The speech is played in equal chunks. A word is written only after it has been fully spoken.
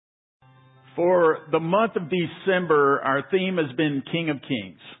For the month of December, our theme has been King of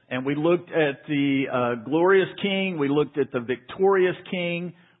Kings. And we looked at the glorious King, we looked at the victorious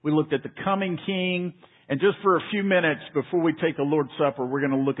King, we looked at the coming King, and just for a few minutes before we take the Lord's Supper, we're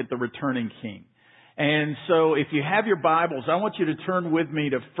going to look at the returning King. And so if you have your Bibles, I want you to turn with me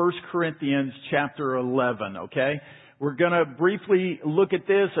to 1 Corinthians chapter 11, okay? We're going to briefly look at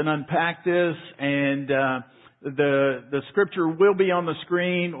this and unpack this, and the scripture will be on the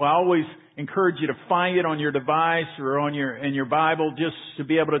screen. I always encourage you to find it on your device or in your Bible, just to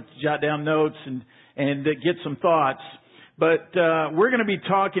be able to jot down notes and get some thoughts. But we're going to be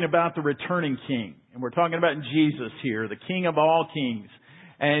talking about the returning King, and we're talking about Jesus here, the King of all kings.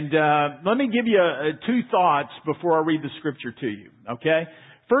 And let me give you two thoughts before I read the scripture to you. Okay,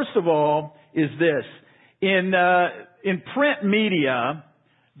 first of all is this: in print media,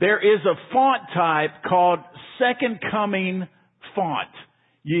 there is a font type called Second Coming font.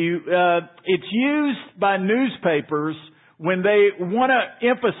 It's used by newspapers when they want to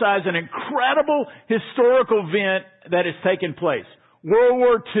emphasize an incredible historical event that has taken place. World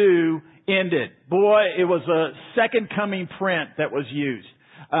War II ended. Boy, it was a Second Coming print that was used.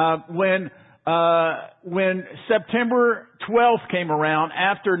 When September 12th came around,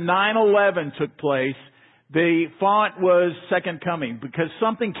 after 9/11 took place, the font was Second Coming because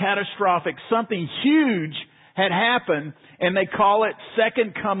something catastrophic, something huge had happened, and they call it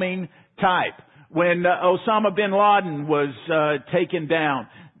Second Coming type. When Osama bin Laden was taken down,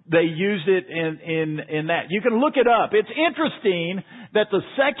 they used it in that. You can look it up. It's interesting that the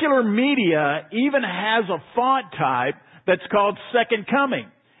secular media even has a font type that's called Second Coming.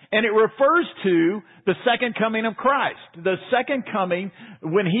 And it refers to the second coming of Christ. The second coming,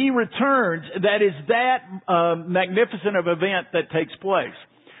 when He returns, that is that magnificent of event that takes place.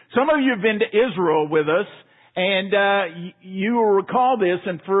 Some of you have been to Israel with us, and you will recall this,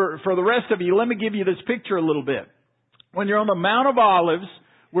 and for the rest of you, let me give you this picture a little bit. When you're on the Mount of Olives,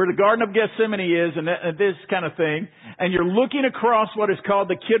 where the Garden of Gethsemane is, and this kind of thing, and you're looking across what is called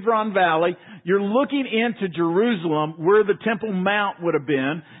the Kidron Valley, you're looking into Jerusalem, where the Temple Mount would have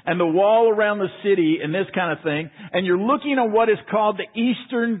been, and the wall around the city, and this kind of thing, and you're looking at what is called the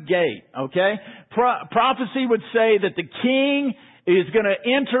Eastern Gate, okay? Prophecy would say that the King is going to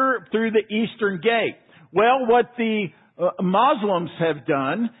enter through the Eastern Gate. Well, what the Muslims have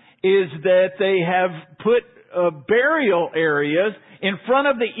done is that they have put burial areas in front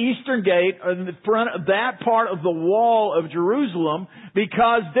of the Eastern Gate, in front of that part of the wall of Jerusalem,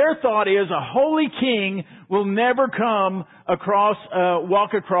 because their thought is a holy king will never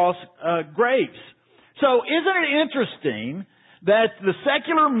walk across graves. So isn't it interesting that the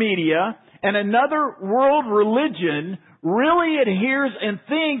secular media and another world religion really adheres and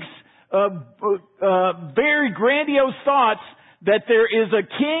thinks very grandiose thoughts that there is a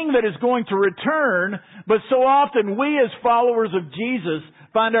king that is going to return, but so often we as followers of Jesus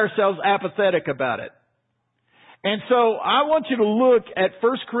find ourselves apathetic about it. And so I want you to look at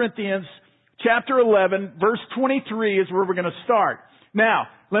 1 Corinthians chapter 11, verse 23 is where we're going to start. Now,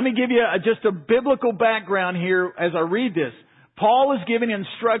 let me give you just a biblical background here as I read this. Paul is giving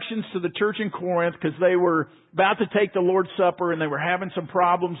instructions to the church in Corinth because they were about to take the Lord's Supper and they were having some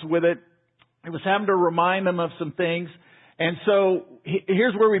problems with it. He was having to remind them of some things. And so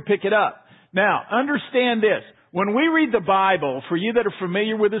here's where we pick it up. Now, understand this. When we read the Bible, for you that are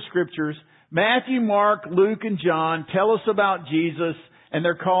familiar with the Scriptures, Matthew, Mark, Luke, and John tell us about Jesus, and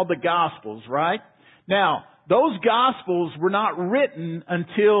they're called the Gospels, right? Now, those Gospels were not written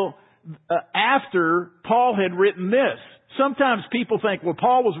until after Paul had written this. Sometimes people think, well,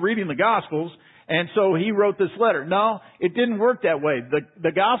 Paul was reading the Gospels, and so he wrote this letter. No, it didn't work that way.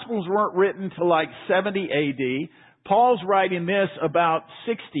 The Gospels weren't written till like 70 A.D., Paul's writing this about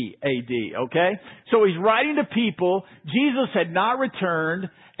 60 A.D., okay? So he's writing to people. Jesus had not returned,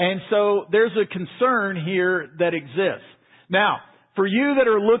 and so there's a concern here that exists. Now, for you that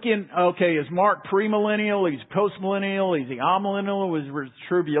are looking, okay, is Mark premillennial, he's postmillennial, is he amillennial, is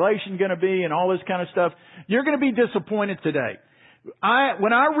tribulation going to be, and all this kind of stuff, you're going to be disappointed today.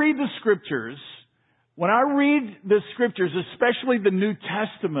 When I read the Scriptures, especially the New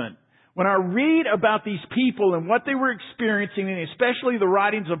Testament, when I read about these people and what they were experiencing, and especially the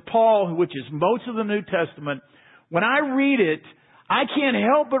writings of Paul, which is most of the New Testament, when I read it, I can't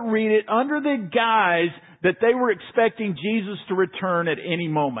help but read it under the guise that they were expecting Jesus to return at any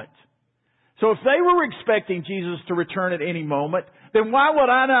moment. So if they were expecting Jesus to return at any moment, then why would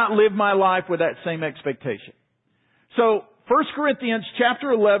I not live my life with that same expectation? So 1 Corinthians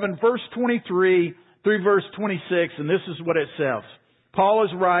chapter 11, verse 23 through verse 26, and this is what it says. Paul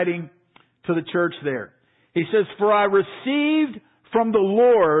is writing to the church there. He says, "For I received from the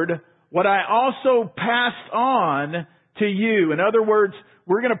Lord what I also passed on to you. In other words,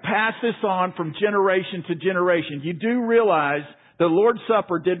 we're going to pass this on from generation to generation. You do realize the Lord's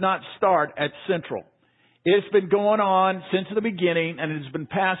Supper did not start at Central. It's been going on since the beginning, and it has been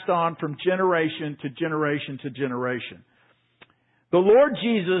passed on from generation to generation to generation. The Lord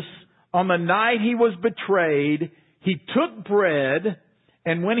Jesus, on the night He was betrayed, He took bread,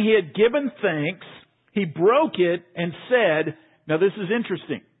 and when He had given thanks, He broke it and said, now this is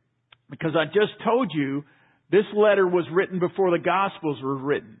interesting, because I just told you this letter was written before the Gospels were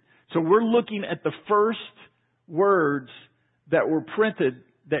written. So we're looking at the first words that were printed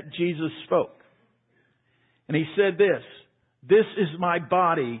that Jesus spoke. And He said this is my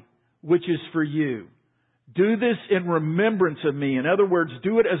body, which is for you. Do this in remembrance of me. In other words,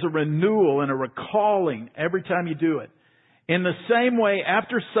 do it as a renewal and a recalling every time you do it. In the same way,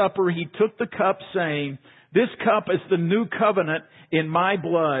 after supper, He took the cup, saying, this cup is the new covenant in my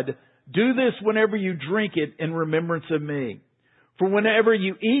blood. Do this whenever you drink it in remembrance of me. For whenever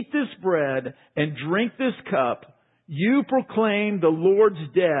you eat this bread and drink this cup, you proclaim the Lord's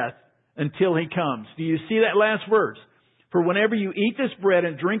death until He comes. Do you see that last verse? For whenever you eat this bread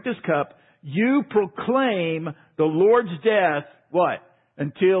and drink this cup, you proclaim the Lord's death, what?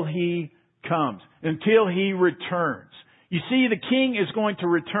 Until He comes. Until He returns. You see, the King is going to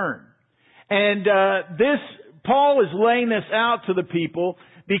return. And Paul is laying this out to the people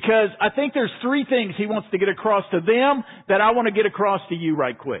because I think there's three things he wants to get across to them that I want to get across to you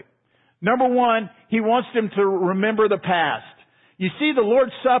right quick. Number one, he wants them to remember the past. You see, the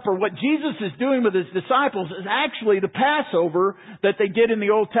Lord's Supper, what Jesus is doing with His disciples is actually the Passover that they did in the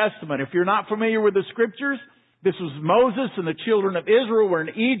Old Testament. If you're not familiar with the Scriptures, this was Moses and the children of Israel were in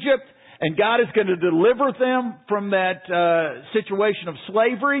Egypt, and God is going to deliver them from that situation of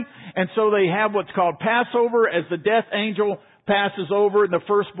slavery. And so they have what's called Passover, as the death angel passes over and the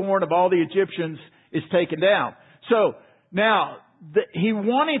firstborn of all the Egyptians is taken down. So now He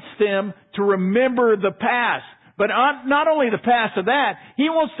wants them to remember the past. But not only the past of that, He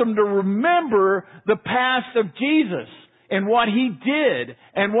wants them to remember the past of Jesus and what He did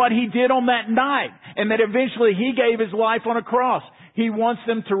and what He did on that night, and that eventually He gave His life on a cross. He wants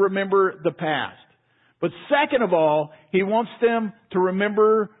them to remember the past. But second of all, He wants them to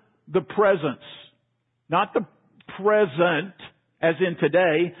remember the presence. Not the present, as in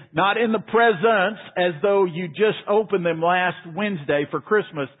today. Not in the presents, as though you just opened them last Wednesday for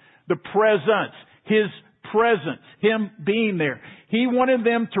Christmas. The presence. His presence. Him being there. He wanted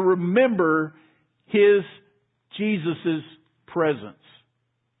them to remember Jesus' presence.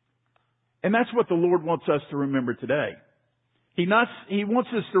 And that's what the Lord wants us to remember today. He wants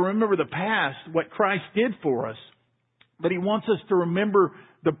us to remember the past, what Christ did for us, but He wants us to remember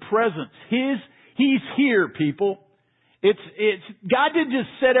the presence. He's here, people. God didn't just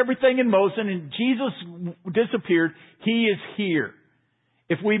set everything in motion and Jesus disappeared. He is here.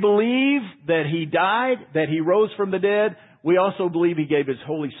 If we believe that He died, that He rose from the dead, we also believe He gave His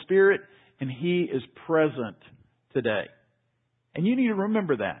Holy Spirit, and He is present today. And you need to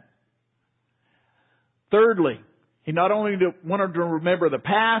remember that. Thirdly, He not only wanted to remember the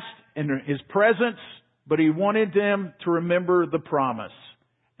past and His presence, but He wanted them to remember the promise.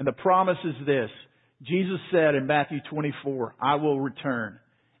 And the promise is this. Jesus said in Matthew 24, I will return.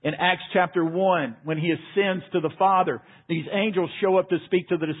 In Acts chapter 1, when He ascends to the Father, these angels show up to speak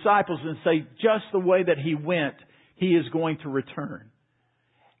to the disciples and say, just the way that He went, He is going to return.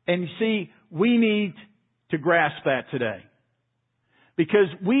 And you see, we need to grasp that today. Because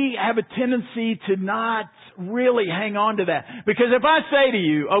we have a tendency to not really hang on to that. Because if I say to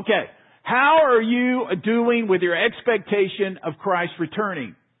you, okay, how are you doing with your expectation of Christ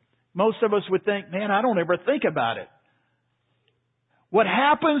returning? Most of us would think, man, I don't ever think about it. What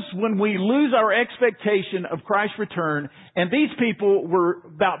happens when we lose our expectation of Christ's return, and these people were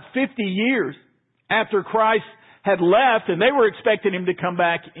about 50 years after Christ had left, and they were expecting Him to come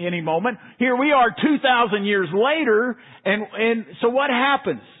back any moment. Here we are 2,000 years later, and so what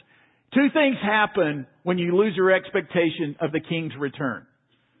happens? Two things happen when you lose your expectation of the King's return.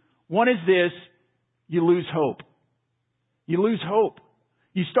 One is this, you lose hope. You lose hope.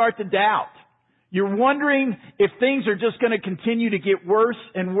 You start to doubt. You're wondering if things are just going to continue to get worse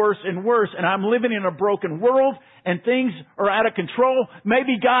and worse and worse, and I'm living in a broken world, and things are out of control.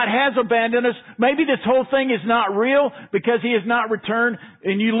 Maybe God has abandoned us. Maybe this whole thing is not real because He has not returned,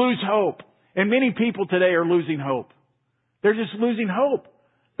 and you lose hope. And many people today are losing hope. They're just losing hope.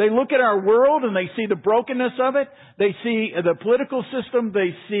 They look at our world and they see the brokenness of it. They see the political system.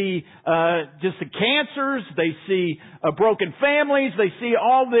 They see just the cancers. They see broken families. They see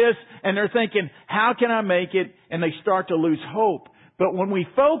all this and they're thinking, how can I make it? And they start to lose hope. But when we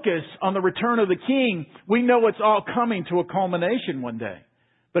focus on the return of the King, we know it's all coming to a culmination one day.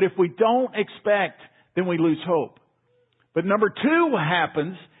 But if we don't expect, then we lose hope. But number two, what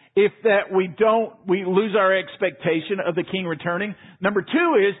happens if that we lose our expectation of the King returning? Number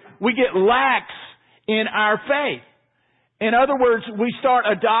two is we get lax in our faith. In other words, we start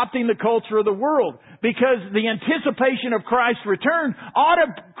adopting the culture of the world, because the anticipation of Christ's return ought to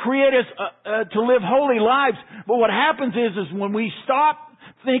create us to live holy lives. But what happens is when we stop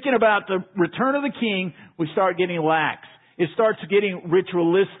thinking about the return of the King, we start getting lax. It starts getting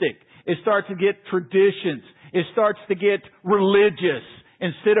ritualistic. It starts to get traditions. It starts to get religious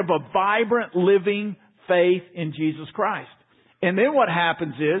instead of a vibrant living faith in Jesus Christ. And then what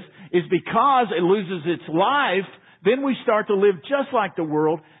happens is because it loses its life, then we start to live just like the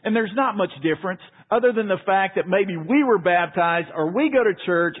world, and there's not much difference other than the fact that maybe we were baptized or we go to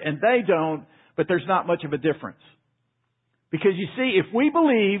church and they don't, but there's not much of a difference. Because you see, if we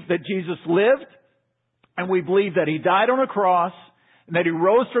believe that Jesus lived, and we believe that He died on a cross, and that He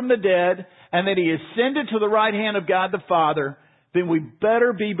rose from the dead, and that He ascended to the right hand of God the Father, then we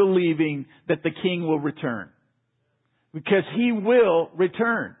better be believing that the King will return. Because He will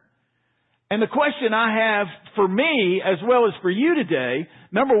return. And the question I have for me, as well as for you today,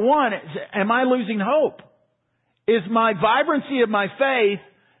 number one, am I losing hope? Is my vibrancy of my faith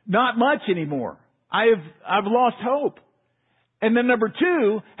not much anymore? I've lost hope. And then number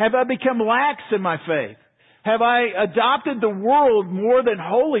two, have I become lax in my faith? Have I adopted the world more than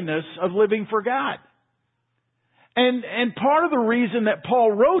holiness of living for God? And part of the reason that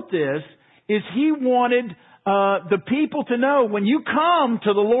Paul wrote this is he wanted the people to know, when you come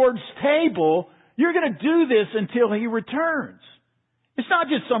to the Lord's table, you're going to do this until He returns. It's not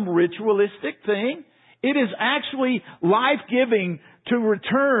just some ritualistic thing. It is actually life-giving to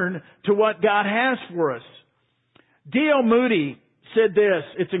return to what God has for us. D.L. Moody said this.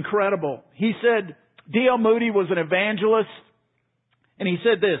 It's incredible. He said, D.L. Moody was an evangelist, and he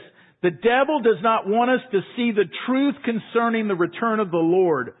said this: "The devil does not want us to see the truth concerning the return of the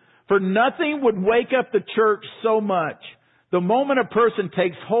Lord. For nothing would wake up the church so much. The moment a person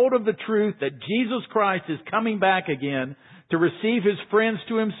takes hold of the truth that Jesus Christ is coming back again to receive His friends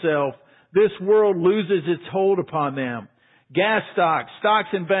to Himself, this world loses its hold upon them. Gas stocks, stocks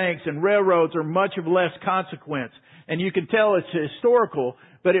and banks, and railroads are much of less consequence." And you can tell it's historical,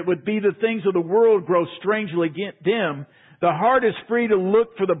 but it would be the things of the world grow strangely dim. "The heart is free to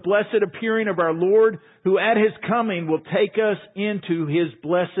look for the blessed appearing of our Lord, who at His coming will take us into His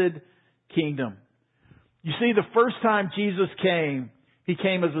blessed kingdom." You see, the first time Jesus came, He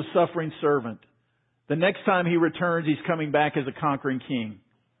came as a suffering servant. The next time He returns, He's coming back as a conquering King.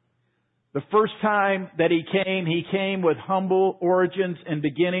 The first time that He came with humble origins and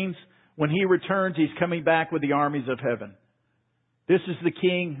beginnings. When He returns, He's coming back with the armies of heaven. This is the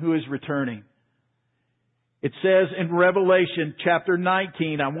King who is returning. It says in Revelation chapter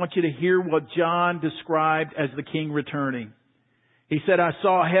 19, I want you to hear what John described as the King returning. He said, "I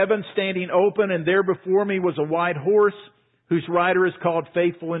saw heaven standing open, and there before me was a white horse, whose rider is called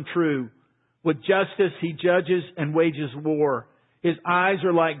Faithful and True. With justice He judges and wages war. His eyes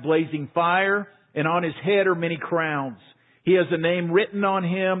are like blazing fire, and on His head are many crowns. He has a name written on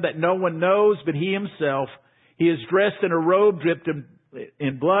Him that no one knows but He Himself. He is dressed in a robe dripped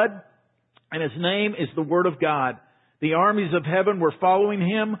in blood, and His name is the Word of God. The armies of heaven were following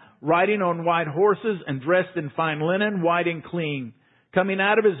Him, riding on white horses and dressed in fine linen, white and clean. Coming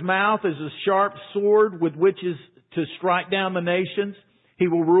out of His mouth is a sharp sword with which is to strike down the nations. He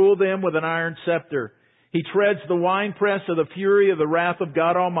will rule them with an iron scepter. He treads the winepress of the fury of the wrath of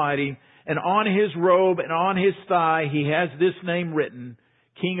God Almighty. And on His robe and on His thigh He has this name written,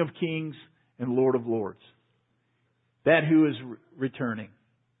 King of Kings and Lord of Lords." That who is returning.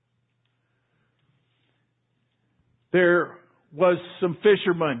 There was some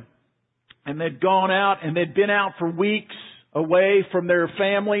fishermen, and they'd gone out and they'd been out for weeks away from their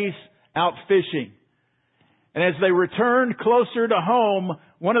families out fishing. And as they returned closer to home,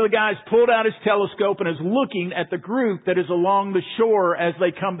 one of the guys pulled out his telescope and is looking at the group that is along the shore as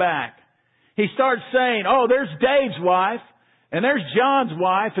they come back. He starts saying, "Oh, there's Dave's wife, and there's John's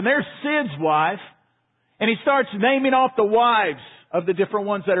wife, and there's Sid's wife." And he starts naming off the wives of the different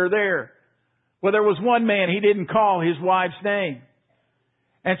ones that are there. Well, there was one man, he didn't call his wife's name.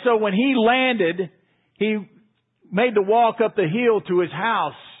 And so when he landed, he made the walk up the hill to his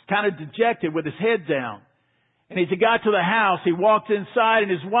house, kind of dejected with his head down. And as he got to the house, he walked inside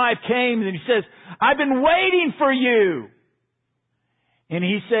and his wife came and he says, "I've been waiting for you." And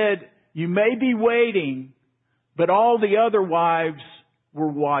he said, "You may be waiting, but all the other wives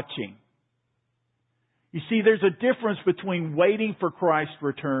were watching." You see, there's a difference between waiting for Christ's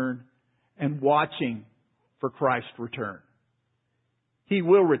return and watching for Christ's return. He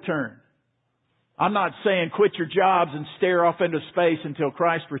will return. I'm not saying quit your jobs and stare off into space until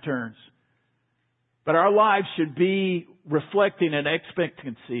Christ returns. But our lives should be reflecting an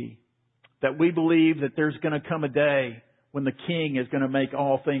expectancy that we believe that there's going to come a day when the King is going to make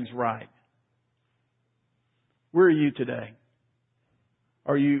all things right. Where are you today?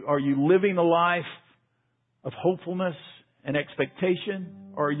 Are you living a life of hopefulness and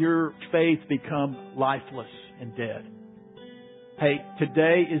expectation, or your faith become lifeless and dead? Hey,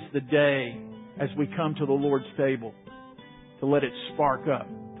 today is the day as we come to the Lord's table to let it spark up,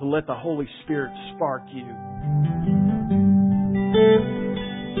 to let the Holy Spirit spark you.